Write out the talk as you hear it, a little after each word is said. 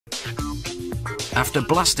After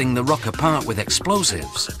blasting the rock apart with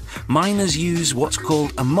explosives, miners use what's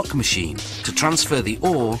called a muck machine to transfer the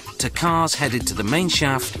ore to cars headed to the main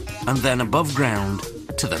shaft and then above ground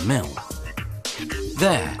to the mill.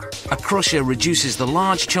 There, a crusher reduces the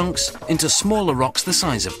large chunks into smaller rocks the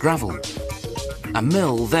size of gravel. A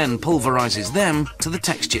mill then pulverizes them to the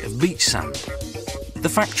texture of beach sand. The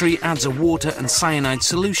factory adds a water and cyanide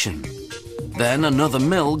solution. Then another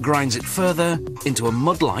mill grinds it further into a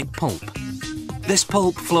mud-like pulp. This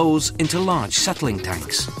pulp flows into large settling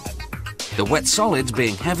tanks. The wet solids,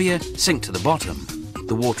 being heavier, sink to the bottom.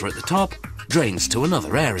 The water at the top drains to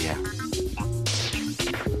another area.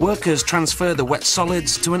 Workers transfer the wet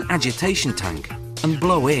solids to an agitation tank and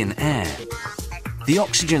blow in air. The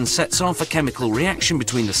oxygen sets off a chemical reaction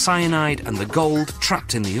between the cyanide and the gold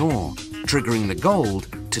trapped in the ore, triggering the gold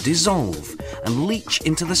to dissolve and leach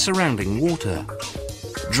into the surrounding water.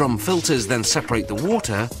 Drum filters then separate the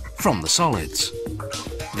water from the solids.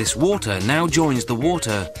 This water now joins the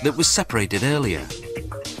water that was separated earlier.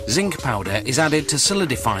 Zinc powder is added to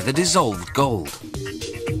solidify the dissolved gold.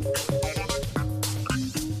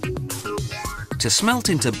 To smelt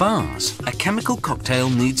into bars, a chemical cocktail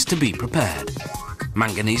needs to be prepared.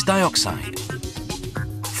 Manganese dioxide,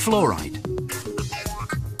 fluoride,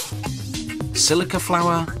 silica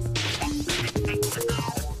flour,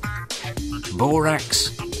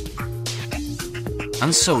 borax,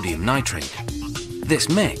 and sodium nitrate. This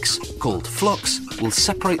mix, called flux, will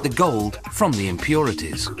separate the gold from the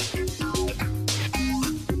impurities.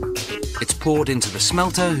 It's poured into the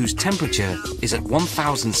smelter, whose temperature is at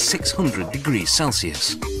 1,600 degrees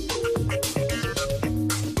Celsius.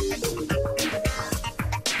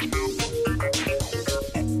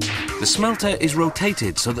 The smelter is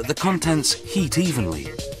rotated so that the contents heat evenly.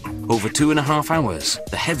 Over 2.5 hours,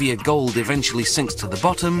 the heavier gold eventually sinks to the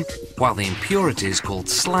bottom, while the impurities, called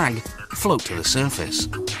slag, float to the surface.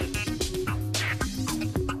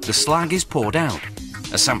 The slag is poured out.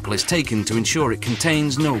 A sample is taken to ensure it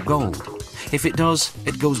contains no gold. If it does,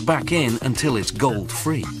 it goes back in until it's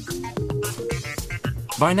gold-free.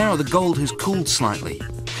 By now, the gold has cooled slightly,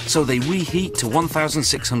 so they reheat to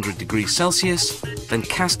 1,600 degrees Celsius, then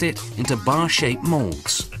cast it into bar-shaped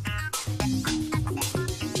molds.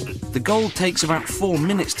 The gold takes about 4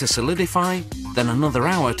 minutes to solidify, then another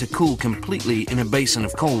hour to cool completely in a basin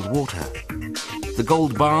of cold water. The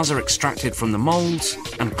gold bars are extracted from the molds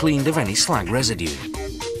and cleaned of any slag residue.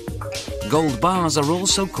 Gold bars are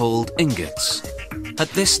also called ingots. At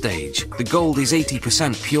this stage, the gold is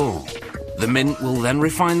 80% pure. The mint will then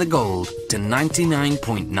refine the gold to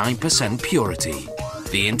 99.9% purity,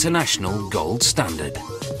 the international gold standard.